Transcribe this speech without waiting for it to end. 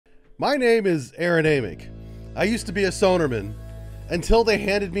My name is Aaron Amick. I used to be a sonarman until they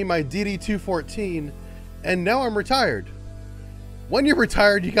handed me my DD-214, and now I'm retired. When you're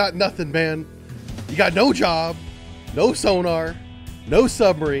retired, you got nothing, man. You got no job, no sonar, no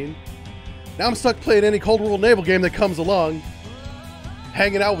submarine. Now I'm stuck playing any Cold War naval game that comes along,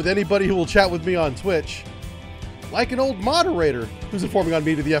 hanging out with anybody who will chat with me on Twitch, like an old moderator who's informing on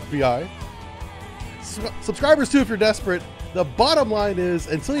me to the FBI. Subscribers too if you're desperate. The bottom line is,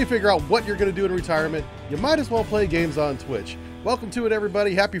 until you figure out what you're going to do in retirement, you might as well play games on Twitch. Welcome to it,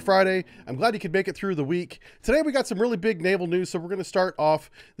 everybody. Happy Friday. I'm glad you could make it through the week. Today we got some really big naval news, so we're going to start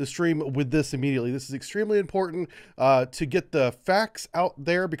off the stream with this immediately. This is extremely important to get the facts out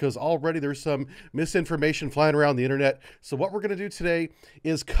there because already there's some misinformation flying around the internet. So what we're going to do today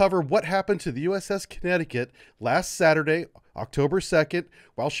is cover what happened to the USS Connecticut last Saturday, October 2nd,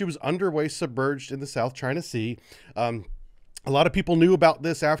 while she was underway submerged in the South China Sea. A lot of people knew about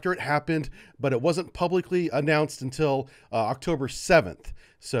this after it happened, but it wasn't publicly announced until October 7th.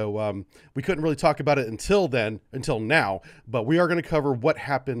 So we couldn't really talk about it until now, but we are going to cover what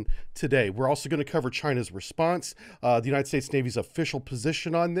happened today. We're also going to cover China's response, the United States Navy's official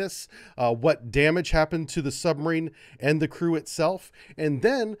position on this, what damage happened to the submarine and the crew itself. And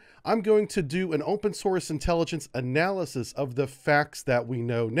then I'm going to do an open source intelligence analysis of the facts that we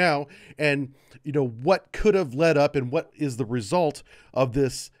know now and, you know, what could have led up and what is the result of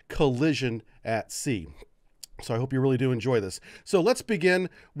this collision at sea. So I hope you really do enjoy this. So let's begin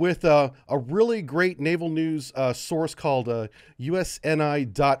with a really great naval news source called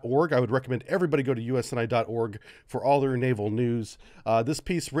usni.org. I would recommend everybody go to usni.org for all their naval news. This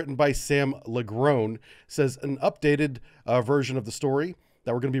piece written by Sam Legrone says an updated version of the story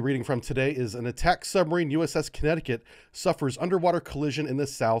that we're going to be reading from today is an attack submarine USS Connecticut suffers underwater collision in the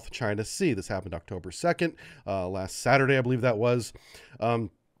South China Sea. This happened October 2nd, last Saturday, I believe that was.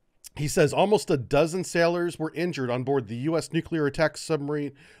 He says almost a dozen sailors were injured on board the U.S. nuclear attack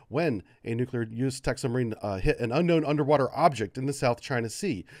submarine when a nuclear U.S. attack submarine hit an unknown underwater object in the South China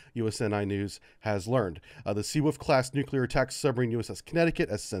Sea, USNI News has learned. The Seawolf-class nuclear attack submarine USS Connecticut,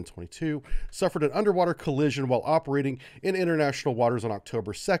 SSN-22, suffered an underwater collision while operating in international waters on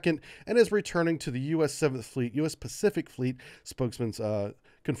October 2nd and is returning to the U.S. 7th Fleet, U.S. Pacific Fleet, spokesman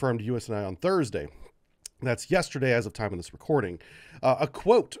confirmed to USNI on Thursday. That's yesterday as of time of this recording. A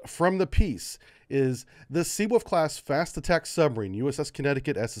quote from the piece is, the Seawolf-class fast attack submarine USS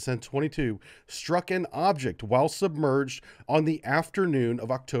Connecticut SSN-22 struck an object while submerged on the afternoon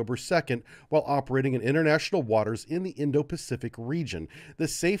of October 2nd while operating in international waters in the Indo-Pacific region. The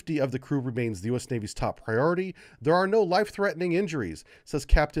safety of the crew remains the U.S. Navy's top priority. There are no life-threatening injuries, says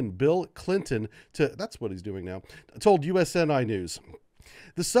Captain Bill Clinton that's what he's doing now, told USNI News.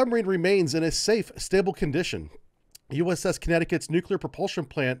 The submarine remains in a safe, stable condition. USS Connecticut's nuclear propulsion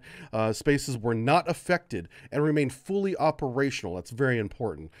plant spaces were not affected and remain fully operational. That's very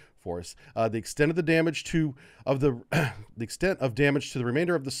important for us. The extent of the damage to the extent of damage to the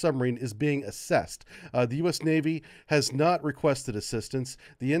remainder of the submarine is being assessed. The U.S. Navy has not requested assistance.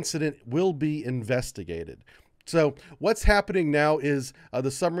 The incident will be investigated. So what's happening now is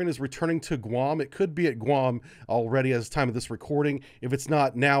the submarine is returning to Guam. It could be at Guam already as time of this recording. If it's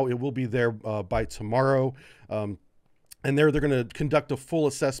not now, it will be there by tomorrow. And they're going to conduct a full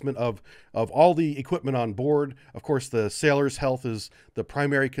assessment of all the equipment on board. Of course, the sailors' health is the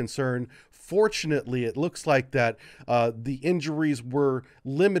primary concern. Fortunately, it looks like that the injuries were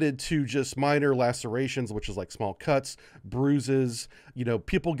limited to just minor lacerations, which is like small cuts, bruises. You know,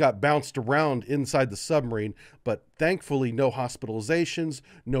 people got bounced around inside the submarine, but thankfully no hospitalizations,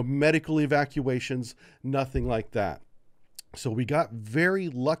 no medical evacuations, nothing like that. So we got very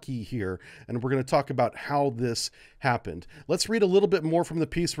lucky here, and we're going to talk about how this happened. Let's read a little bit more from the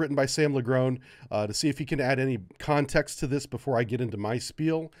piece written by Sam Legrone to see if he can add any context to this before I get into my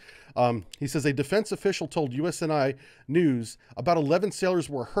spiel. He says, a defense official told USNI News about 11 sailors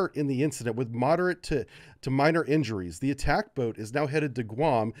were hurt in the incident with moderate to minor injuries. The attack boat is now headed to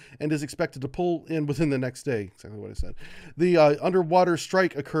Guam and is expected to pull in within the next day. Exactly what I said. The underwater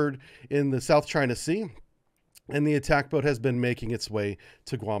strike occurred in the South China Sea, and the attack boat has been making its way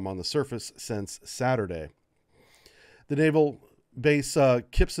to Guam on the surface since Saturday. The naval base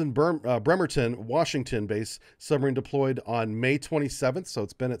Gibson Bremerton, Washington base submarine deployed on May 27th, so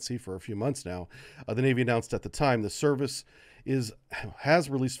it's been at sea for a few months now. The Navy announced at the time the service has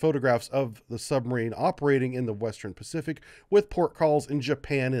released photographs of the submarine operating in the Western Pacific with port calls in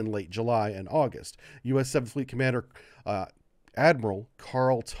Japan in late July and August. U.S. 7th Fleet Commander Admiral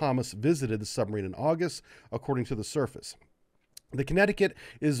Carl Thomas visited the submarine in August, according to the surface. The Connecticut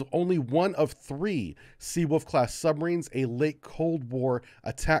is only one of 3 Seawolf-class submarines, a late Cold War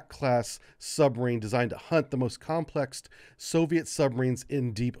attack-class submarine designed to hunt the most complex Soviet submarines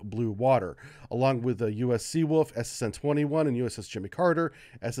in deep blue water, along with the U.S. Seawolf, SSN-21, and USS Jimmy Carter,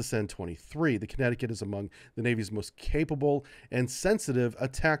 SSN-23. The Connecticut is among the Navy's most capable and sensitive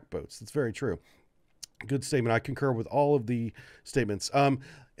attack boats. That's very true. Good statement. I concur with all of the statements.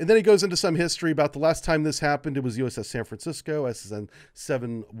 And then he goes into some history about the last time this happened. It was USS San Francisco, SSN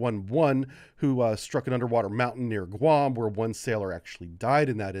 711, who struck an underwater mountain near Guam, where one sailor actually died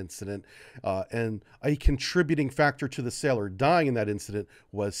in that incident. And a contributing factor to the sailor dying in that incident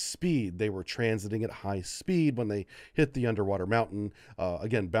was speed. They were transiting at high speed when they hit the underwater mountain,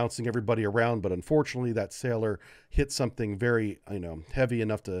 again, bouncing everybody around. But unfortunately, that sailor hit something very, heavy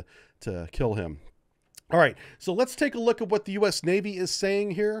enough to kill him. All right, so let's take a look at what the U.S. Navy is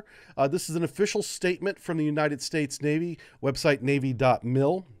saying here. This is an official statement from the United States Navy, website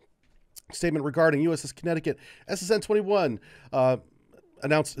navy.mil. Statement regarding USS Connecticut, SSN-21,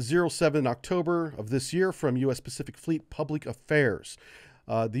 announced 07 October of this year from U.S. Pacific Fleet Public Affairs.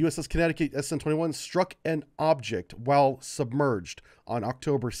 The USS Connecticut SSN-21 struck an object while submerged on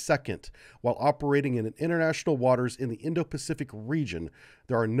October 2nd. While operating in international waters in the Indo-Pacific region,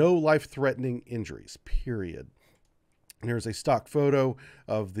 there are no life-threatening injuries, period. And here's a stock photo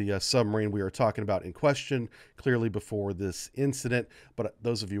of the submarine we are talking about in question, clearly before this incident. But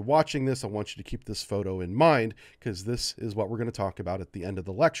those of you watching this, I want you to keep this photo in mind, because this is what we're going to talk about at the end of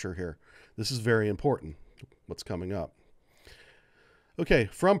the lecture here. This is very important, what's coming up. Okay,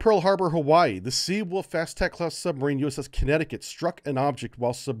 from Pearl Harbor, Hawaii, the Seawolf Fast-Attack-class submarine USS Connecticut struck an object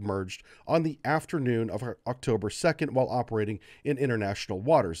while submerged on the afternoon of October 2nd while operating in international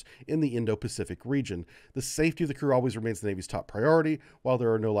waters in the Indo-Pacific region. The safety of the crew always remains the Navy's top priority, while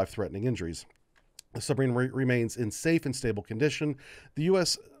there are no life-threatening injuries. The submarine remains in safe and stable condition. The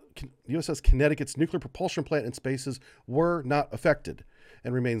USS Connecticut's nuclear propulsion plant and spaces were not affected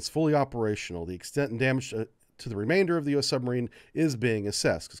and remains fully operational. The extent and damage to the remainder of the U.S. submarine is being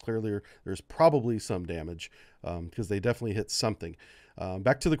assessed, because clearly there's probably some damage, because they definitely hit something.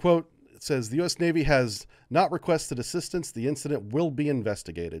 Back to the quote, it says, the U.S. Navy has not requested assistance. The incident will be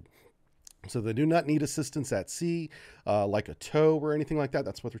investigated. So they do not need assistance at sea, like a tow or anything like that.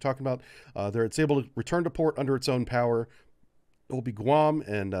 That's what they're talking about. It's able to return to port under its own power. It will be Guam,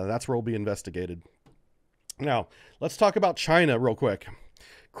 and that's where it will be investigated. Now, let's talk about China real quick.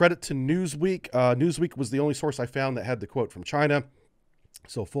 Credit to Newsweek. Newsweek was the only source I found that had the quote from China.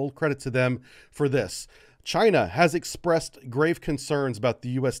 So full credit to them for this. China has expressed grave concerns about the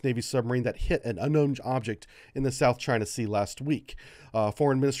U.S. Navy submarine that hit an unknown object in the South China Sea last week.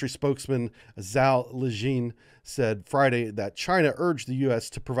 Foreign Ministry spokesman Zhao Lijin said Friday that China urged the U.S.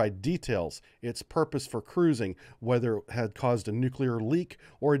 to provide details, its purpose for cruising, whether it had caused a nuclear leak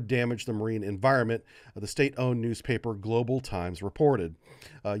or damaged the marine environment, the state-owned newspaper Global Times reported.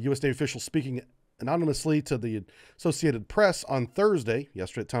 U.S. Navy officials speaking anonymously to the Associated Press on Thursday,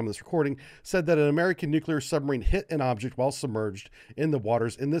 yesterday at the time of this recording, said that an American nuclear submarine hit an object while submerged in the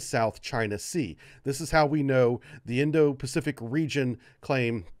waters in the South China Sea. This is how we know the Indo-Pacific region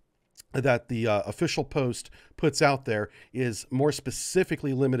claim that the official post puts out there is more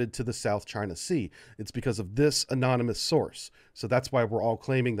specifically limited to the South China Sea. It's because of this anonymous source. So that's why we're all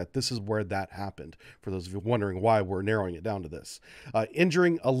claiming that this is where that happened, for those of you wondering why we're narrowing it down to this.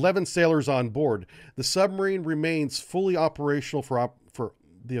 Injuring 11 sailors on board, the submarine remains fully operational for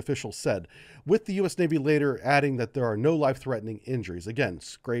the official said, with the U.S. Navy later adding that there are no life-threatening injuries. Again,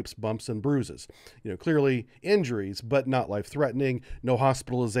 scrapes, bumps, and bruises. Clearly injuries, but not life-threatening. No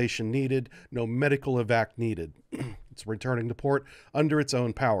hospitalization needed. No medical evac needed. It's returning to port under its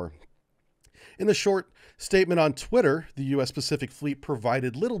own power. In the short statement on Twitter, the U.S. Pacific Fleet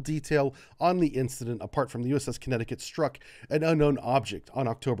provided little detail on the incident apart from the USS Connecticut struck an unknown object on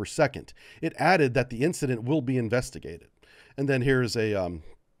October 2nd. It added that the incident will be investigated. And then here's a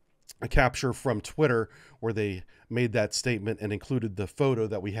capture from Twitter where they made that statement and included the photo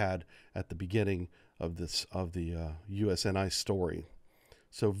that we had at the beginning of the USNI story.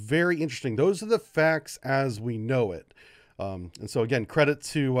 So very interesting. Those are the facts as we know it. And so again, credit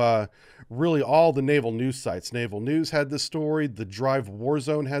to really all the naval news sites. Naval News had this story. The Drive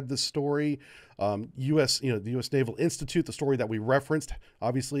WarZone had this story. The U.S. Naval Institute, the story that we referenced,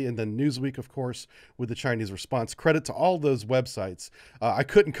 obviously, and then Newsweek, of course, with the Chinese response. Credit to all those websites. I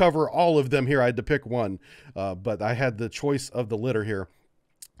couldn't cover all of them here. I had to pick one, but I had the choice of the litter here.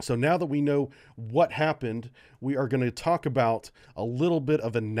 So now that we know what happened, we are going to talk about a little bit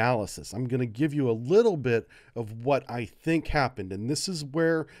of analysis. I'm going to give you a little bit of what I think happened. And this is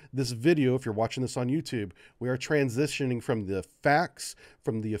where this video, if you're watching this on YouTube, we are transitioning from the facts,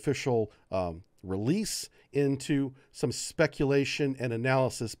 from the official release, into some speculation and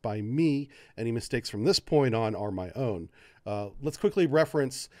analysis by me. Any mistakes from this point on are my own. Let's quickly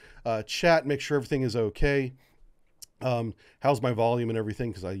reference chat, make sure everything is okay. How's my volume and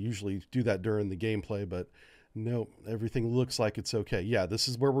everything? Because I usually do that during the gameplay, but no, everything looks like it's okay. Yeah, this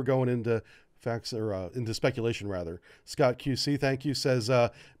is where we're going into facts, or into speculation rather. Scott QC, thank you, says,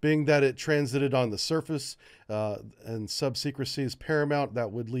 being that it transited on the surface and sub-secrecy is paramount,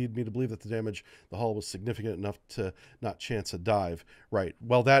 that would lead me to believe that the damage the hull was significant enough to not chance a dive. Right.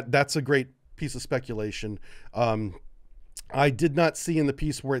 Well, that's a great piece of speculation. I did not see in the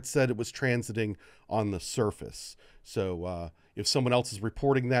piece where it said it was transiting on the surface. So if someone else is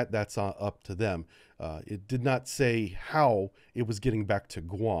reporting that, that's up to them. It did not say how it was getting back to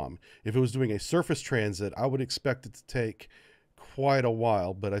Guam. If it was doing a surface transit, I would expect it to take quite a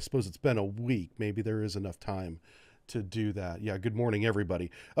while, but I suppose it's been a week. Maybe there is enough time to do that. Yeah, good morning,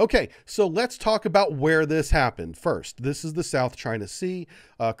 everybody. Okay, so let's talk about where this happened first. This is the South China Sea,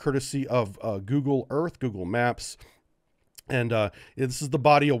 courtesy of Google Earth, Google Maps. And this is the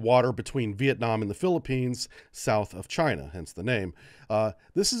body of water between Vietnam and the Philippines, south of China, hence the name.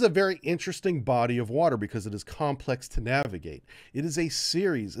 This is a very interesting body of water because it is complex to navigate. It is a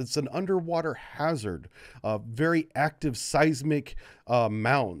series. It's an underwater hazard, very active seismic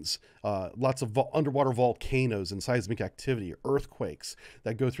mounds, lots of underwater volcanoes and seismic activity, earthquakes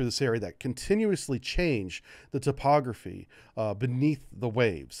that go through this area that continuously change the topography beneath the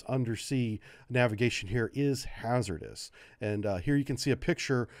waves. Undersea navigation here is hazardous. And here you can see a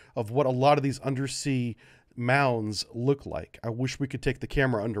picture of what a lot of these undersea mounds look like. I wish we could take the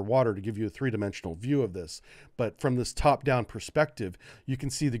camera underwater to give you a three-dimensional view of this, but from this top-down perspective, you can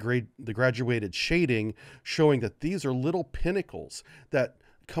see the graduated shading showing that these are little pinnacles that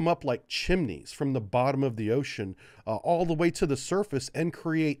come up like chimneys from the bottom of the ocean all the way to the surface and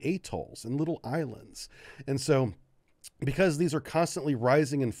create atolls and little islands. And so because these are constantly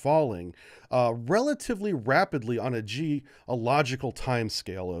rising and falling relatively rapidly on a geological time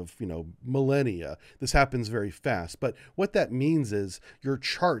scale of, millennia, this happens very fast. But what that means is your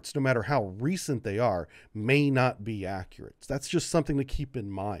charts, no matter how recent they are, may not be accurate. That's just something to keep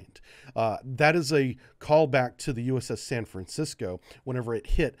in mind. That is a callback to the USS San Francisco. Whenever it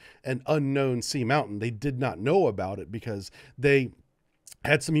hit an unknown sea mountain, they did not know about it because they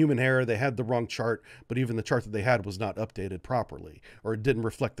had some human error. They had the wrong chart, but even the chart that they had was not updated properly, or it didn't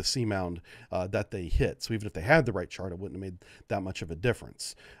reflect the seamound that they hit. So even if they had the right chart, it wouldn't have made that much of a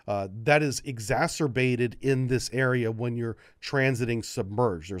difference. That is exacerbated in this area when you're transiting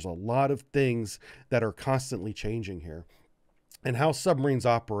submerged. There's a lot of things that are constantly changing here. And how submarines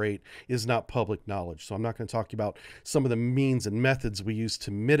operate is not public knowledge. So I'm not going to talk about some of the means and methods we use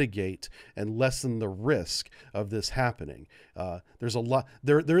to mitigate and lessen the risk of this happening. There's a lot.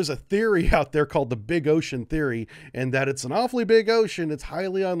 There is a theory out there called the big ocean theory, and that it's an awfully big ocean. It's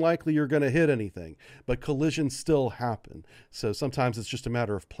highly unlikely you're going to hit anything, but collisions still happen. So sometimes it's just a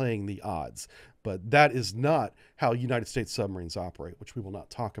matter of playing the odds. But that is not how United States submarines operate, which we will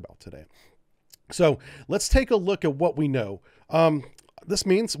not talk about today. So let's take a look at what we know. This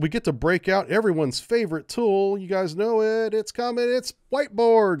means we get to break out everyone's favorite tool. You guys know it. It's coming. It's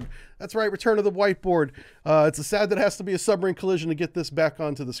whiteboard. That's right. Return to the whiteboard. It's a sad that it has to be a submarine collision to get this back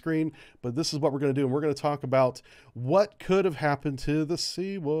onto the screen, but this is what we're going to do. And we're going to talk about what could have happened to the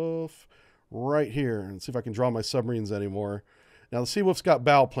Seawolf right here. And see if I can draw my submarines anymore. Now, the Seawolf's got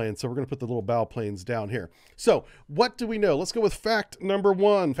bow planes, so we're going to put the little bow planes down here. So what do we know? Let's go with fact number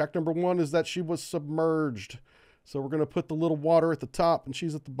one. Fact number one is that she was submerged. So we're going to put the little water at the top and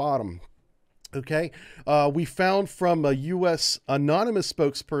she's at the bottom. Okay. We found from a U.S. anonymous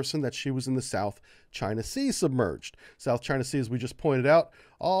spokesperson that she was in the South China Sea submerged. South China Sea, as we just pointed out,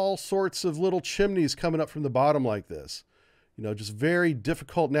 all sorts of little chimneys coming up from the bottom like this. Just very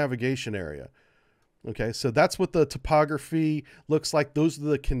difficult navigation area. Okay, so that's what the topography looks like. Those are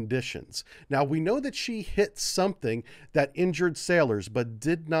the conditions. Now, we know that she hit something that injured sailors, but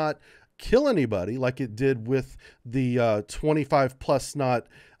did not kill anybody like it did with the 25 plus knot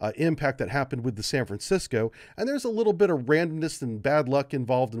impact that happened with the San Francisco. And there's a little bit of randomness and bad luck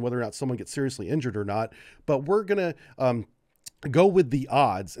involved in whether or not someone gets seriously injured or not. But we're going to go with the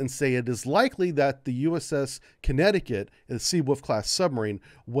odds and say it is likely that the USS Connecticut, a Seawolf class submarine,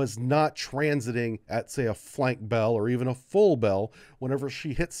 was not transiting at, say, a flank bell or even a full bell whenever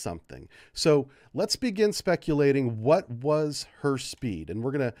she hit something. So let's begin speculating what was her speed. And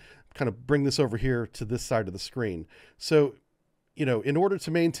we're going to kind of bring this over here to this side of the screen. So, you know, in order to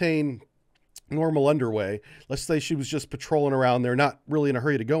maintain normal underway, let's say she was just patrolling around there, not really in a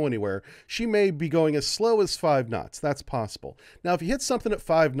hurry to go anywhere, she may be going as slow as 5 knots. That's possible. Now, if you hit something at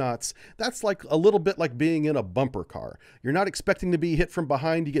 5 knots, that's like a little bit like being in a bumper car. You're not expecting to be hit from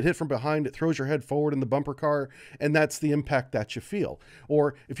behind. You get hit from behind, it throws your head forward in the bumper car, and that's the impact that you feel.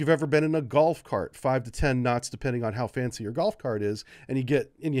 Or if you've ever been in a golf cart, 5 to 10 knots, depending on how fancy your golf cart is, and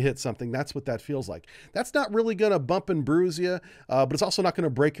you hit something, that's what that feels like. That's not really going to bump and bruise you, but it's also not going to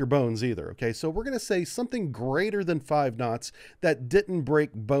break your bones either. Okay, so we're going to say something greater than 5 knots that didn't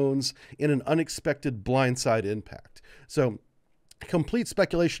break bones in an unexpected blindside impact. So complete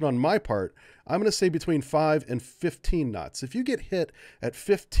speculation on my part, I'm going to say between 5 and 15 knots. If you get hit at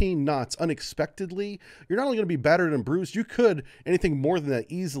 15 knots unexpectedly, you're not only going to be battered and bruised, you could, anything more than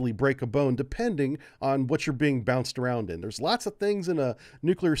that, easily break a bone depending on what you're being bounced around in. There's lots of things in a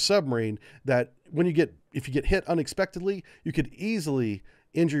nuclear submarine that if you get hit unexpectedly, you could easily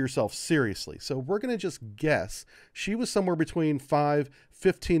injure yourself seriously. So we're going to just guess she was somewhere between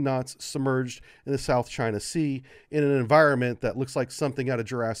 15 knots submerged in the South China Sea in an environment that looks like something out of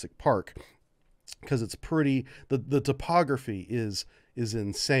Jurassic Park, because it's pretty, the topography is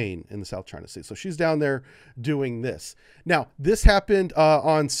insane in the South China Sea. So she's down there doing this. Now, this happened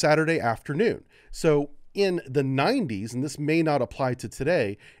on Saturday afternoon. So in the 90s, and this may not apply to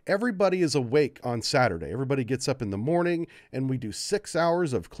today, everybody is awake on Saturday. Everybody gets up in the morning and we do 6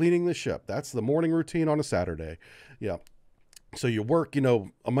 hours of cleaning the ship. That's the morning routine on a Saturday. Yeah. So you work, you know,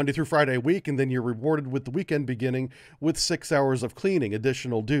 a Monday through Friday week, and then you're rewarded with the weekend beginning with 6 hours of cleaning,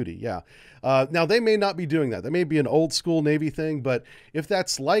 additional duty. Yeah. Now, they may not be doing that. That may be an old school Navy thing, but if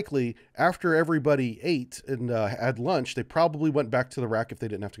that's likely, after everybody ate and had lunch, they probably went back to the rack if they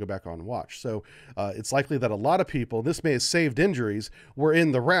didn't have to go back on watch. So it's likely that a lot of people, this may have saved injuries, were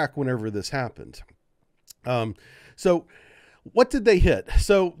in the rack whenever this happened. So what did they hit?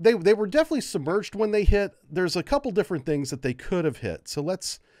 So they were definitely submerged when they hit. There's a couple different things that they could have hit. So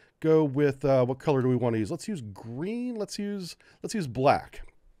let's go with what color do we want to use? Let's use green. Let's use black.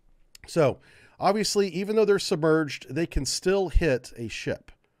 So obviously, even though they're submerged, they can still hit a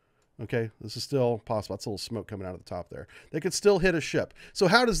ship. Okay, this is still possible. That's a little smoke coming out of the top there. They could still hit a ship. So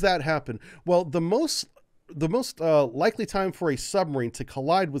how does that happen? Well, the most likely time for a submarine to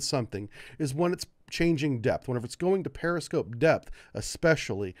collide with something is when it's changing depth. Whenever it's going to periscope depth,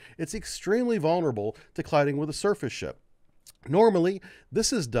 especially, it's extremely vulnerable to colliding with a surface ship. Normally,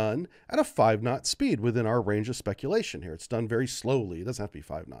 this is done at a 5-knot speed within our range of speculation here. It's done very slowly. It doesn't have to be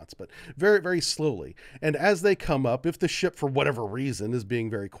 5 knots, but very, very slowly. And as they come up, if the ship, for whatever reason, is being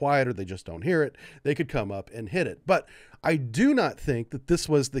very quiet or they just don't hear it, they could come up and hit it. But I do not think that this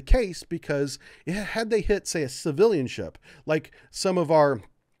was the case, because had they hit, say, a civilian ship, like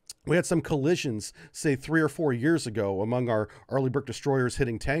we had some collisions, say 3 or 4 years ago, among our Arleigh Burke destroyers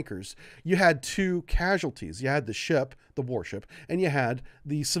hitting tankers. You had 2 casualties. You had the ship, the warship, and you had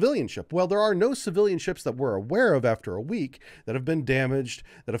the civilian ship. Well, there are no civilian ships that we're aware of after a week that have been damaged,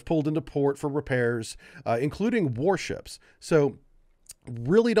 that have pulled into port for repairs, including warships. So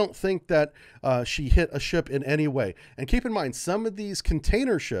really don't think that she hit a ship in any way. And keep in mind, some of these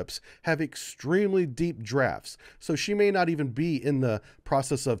container ships have extremely deep drafts. So she may not even be in the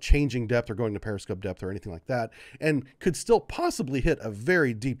process of changing depth or going to periscope depth or anything like that, and could still possibly hit a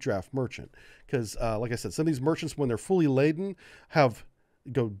very deep draft merchant. Because like I said, some of these merchants, when they're fully laden,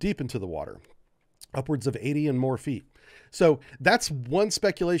 go deep into the water, upwards of 80 and more feet. So that's one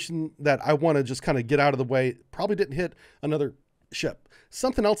speculation that I want to just kind of get out of the way. Probably didn't hit another ship.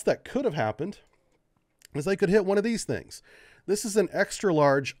 Something else that could have happened is they could hit one of these things. This is an extra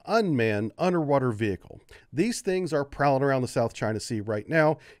large unmanned underwater vehicle. These things are prowling around the South China Sea right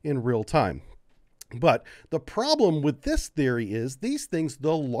now in real time. But the problem with this theory is these things,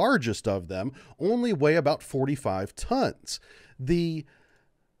 the largest of them, only weigh about 45 tons. The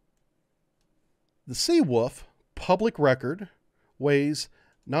Seawolf public record weighs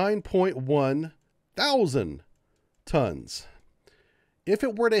 9.1 thousand tons. If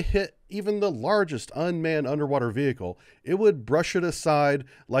it were to hit even the largest unmanned underwater vehicle, it would brush it aside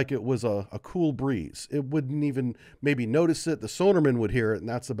like it was a cool breeze. It wouldn't even maybe notice it. The sonarman would hear it, and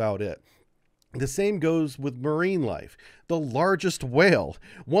that's about it. The same goes with marine life. The largest whale,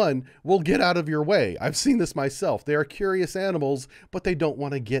 one, will get out of your way. I've seen this myself. They are curious animals, but they don't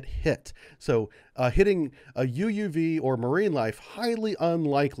want to get hit. So hitting a UUV or marine life, highly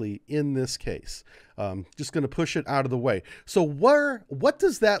unlikely in this case. Just going to push it out of the way. So what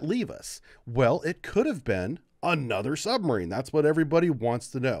does that leave us? Well, it could have been another submarine. That's what everybody wants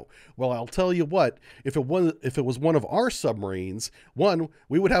to know. Well, I'll tell you what, if it was one of our submarines, one,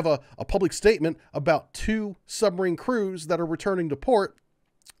 we would have a public statement about 2 submarine crews that are returning to port.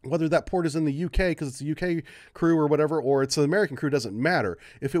 Whether that port is in the UK because it's a UK crew or whatever, or it's an American crew, doesn't matter.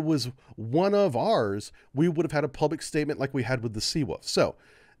 If it was one of ours, we would have had a public statement like we had with the Seawolf. So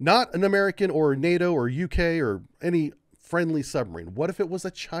not an American or NATO or UK or any friendly submarine. What if it was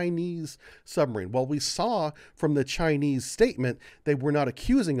a Chinese submarine? Well, we saw from the Chinese statement, they were not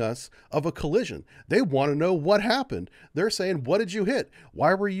accusing us of a collision. They want to know what happened. They're saying, what did you hit?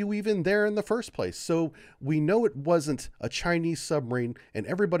 Why were you even there in the first place? So we know it wasn't a Chinese submarine, and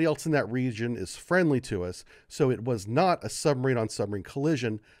everybody else in that region is friendly to us. So it was not a submarine on submarine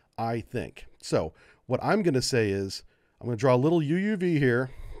collision, I think. So what I'm going to say is, I'm going to draw a little UUV here.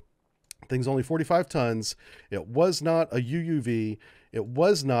 Thing's only 45 tons. It was not a UUV. It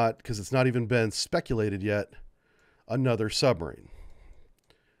was not, because it's not even been speculated yet, another submarine.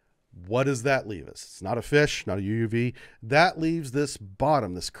 What does that leave us? It's not a fish, not a UUV. That leaves this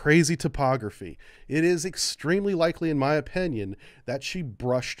bottom, this crazy topography. It is extremely likely, in my opinion, that she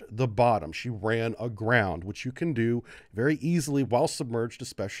brushed the bottom. She ran aground, which you can do very easily while submerged,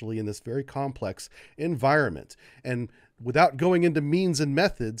 especially in this very complex environment. And without going into means and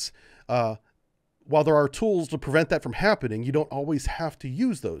methods, while there are tools to prevent that from happening, you don't always have to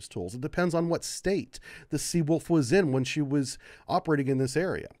use those tools. It depends on what state the Seawolf was in when she was operating in this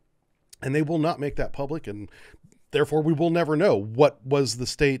area. And they will not make that public, and therefore we will never know what was the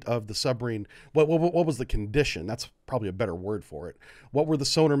state of the submarine. What was the condition? That's probably a better word for it. What were the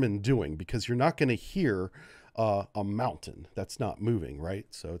sonarmen doing? Because you're not going to hear a mountain that's not moving, right?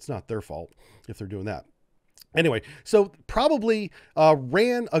 So it's not their fault if they're doing that. Anyway, so probably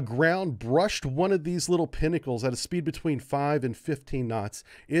ran aground, brushed one of these little pinnacles at a speed between 5 and 15 knots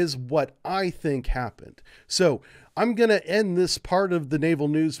is what I think happened. So I'm going to end this part of the naval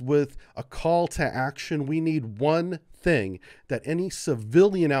news with a call to action. We need one thing that any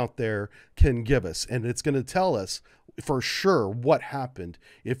civilian out there can give us, and it's going to tell us for sure what happened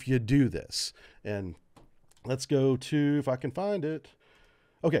if you do this. And let's go to, if I can find it.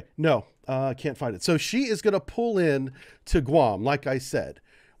 Okay, no, I can't find it. So she is going to pull in to Guam, like I said.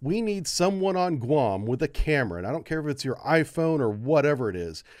 We need someone on Guam with a camera, and I don't care if it's your iPhone or whatever it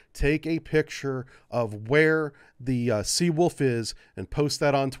is. Take a picture of where the Seawolf is and post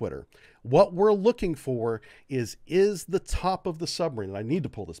that on Twitter. What we're looking for is the top of the submarine, and I need to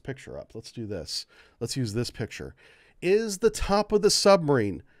pull this picture up. Let's do this. Let's use this picture. Is the top of the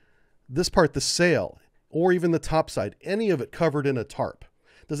submarine, this part, the sail, or even the top side, any of it covered in a tarp?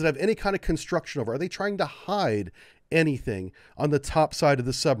 Does it have any kind of construction over? Are they trying to hide anything on the top side of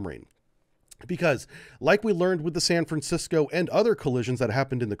the submarine? Because like we learned with the San Francisco and other collisions that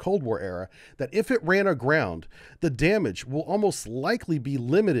happened in the Cold War era, that if it ran aground, the damage will almost likely be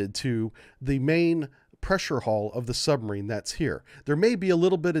limited to the main pressure hull of the submarine that's here. There may be a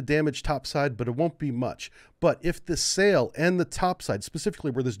little bit of damage topside, but it won't be much. But if the sail and the topside,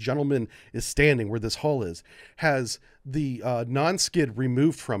 specifically where this gentleman is standing, where this hull is, has the non-skid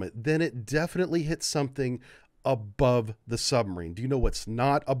removed from it, then it definitely hits something above the submarine. Do you know what's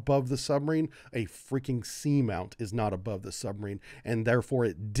not above the submarine? A freaking seamount is not above the submarine, and therefore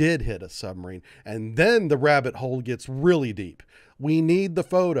it did hit a submarine. And then the rabbit hole gets really deep. We need the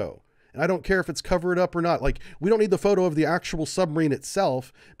photo. And I don't care if it's covered up or not. Like, we don't need the photo of the actual submarine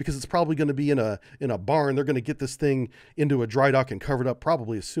itself because it's probably going to be in a barn. They're going to get this thing into a dry dock and cover it up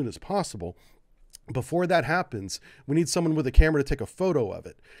probably as soon as possible. Before that happens, we need someone with a camera to take a photo of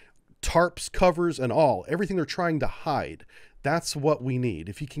it. Tarps, covers, and all. Everything they're trying to hide. That's what we need.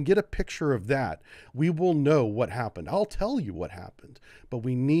 If you can get a picture of that, we will know what happened. I'll tell you what happened, but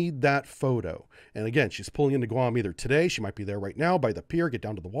we need that photo. And again, she's pulling into Guam either today, she might be there right now by the pier, get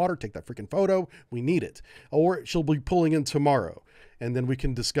down to the water, take that freaking photo. We need it. Or she'll be pulling in tomorrow, and then we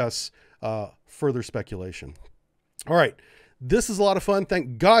can discuss further speculation. All right. This is a lot of fun.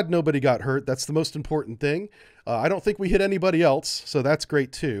 Thank God nobody got hurt. That's the most important thing. I don't think we hit anybody else, so that's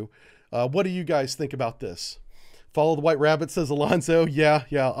great too. What do you guys think about this? Follow the white rabbit, says Alonzo. Yeah,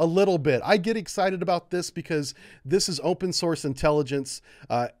 a little bit. I get excited about this because this is open source intelligence.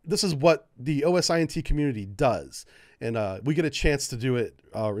 This is what the OSINT community does. And we get a chance to do it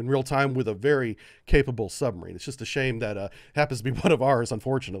in real time with a very capable submarine. It's just a shame that it happens to be one of ours,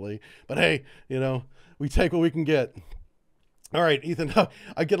 unfortunately. But hey, you know, we take what we can get. All right, Ethan,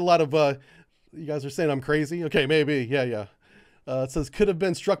 I get a lot of, you guys are saying I'm crazy? Okay, maybe, yeah. It says, could have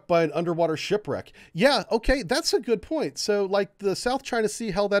been struck by an underwater shipwreck. Yeah, okay, that's a good point. So, like, the South China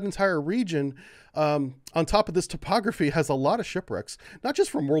Sea held that entire region, on top of this topography, has a lot of shipwrecks, not just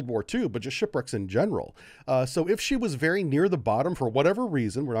from World War II, but just shipwrecks in general. So if she was very near the bottom for whatever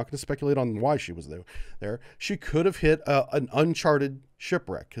reason, we're not going to speculate on why she was there, she could have hit an uncharted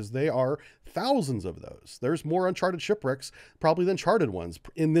shipwreck, because they are thousands of those. There's more uncharted shipwrecks probably than charted ones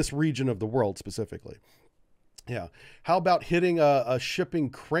in this region of the world specifically. Yeah. How about hitting a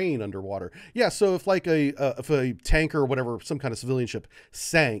shipping crane underwater? Yeah. So if like if a tanker or whatever, some kind of civilian ship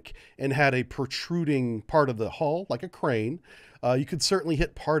sank and had a protruding part of the hull, like a crane, you could certainly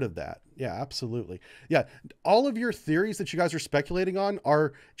hit part of that. Yeah, absolutely. Yeah. All of your theories that you guys are speculating on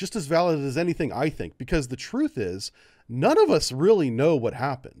are just as valid as anything I think, because the truth is none of us really know what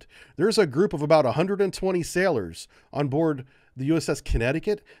happened. There's a group of about 120 sailors on board the USS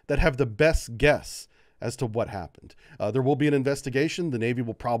Connecticut that have the best guess as to what happened. There will be an investigation. The Navy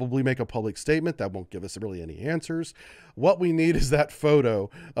will probably make a public statement. That won't give us really any answers. What we need is that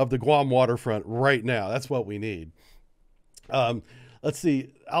photo of the Guam waterfront right now. That's what we need. Let's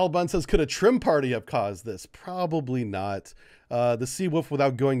see. Alban says, could a trim party have caused this? Probably not. The Seawolf,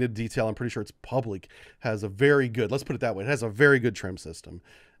 without going into detail, I'm pretty sure it's public, has a very good, let's put it that way, it has a very good trim system.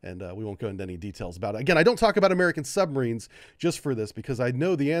 And we won't go into any details about it. Again, I don't talk about American submarines just for this because I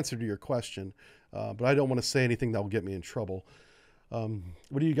know the answer to your question, but I don't want to say anything that will get me in trouble.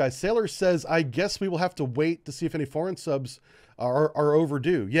 What do you guys? Sailor says, I guess we will have to wait to see if any foreign subs are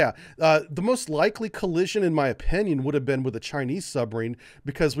overdue. Yeah, the most likely collision, in my opinion, would have been with a Chinese submarine,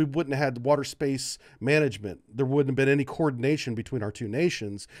 because we wouldn't have had water space management. There wouldn't have been any coordination between our two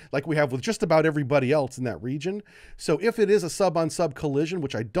nations like we have with just about everybody else in that region. So if it is a sub-on-sub collision,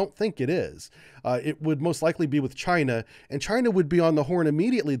 which I don't think it is, it would most likely be with China, and China would be on the horn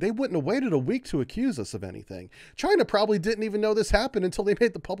immediately. They wouldn't have waited a week to accuse us of anything. China probably didn't even know this happened until they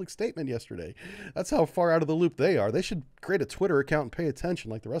made the public statement yesterday. That's how far out of the loop they are. They should create a Twitter account and pay attention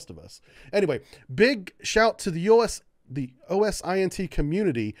like the rest of us. Anyway, big shout to the OSINT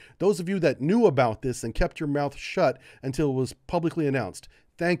community, those of you that knew about this and kept your mouth shut until it was publicly announced.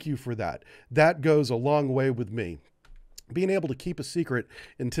 Thank you for that. That goes a long way with me. Being able to keep a secret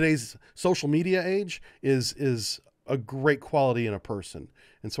in today's social media age is a great quality in a person.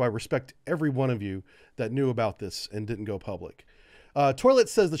 And so I respect every one of you that knew about this and didn't go public. Toilet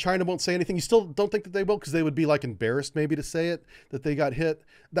says the China won't say anything. You still don't think that they will, because they would be like embarrassed maybe to say it, that they got hit.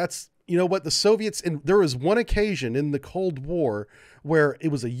 That's, you know what, the Soviets, and there was one occasion in the Cold War where it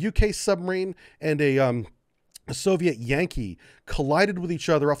was a UK submarine and a Soviet Yankee collided with each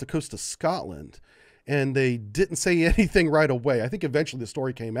other off the coast of Scotland. And they didn't say anything right away. I think eventually the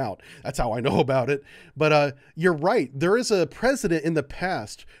story came out. That's how I know about it. But you're right. There is a precedent in the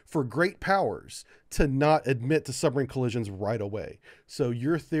past for great powers to not admit to submarine collisions right away. So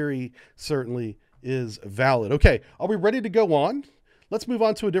your theory certainly is valid. Okay, are we ready to go on? Let's move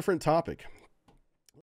on to a different topic.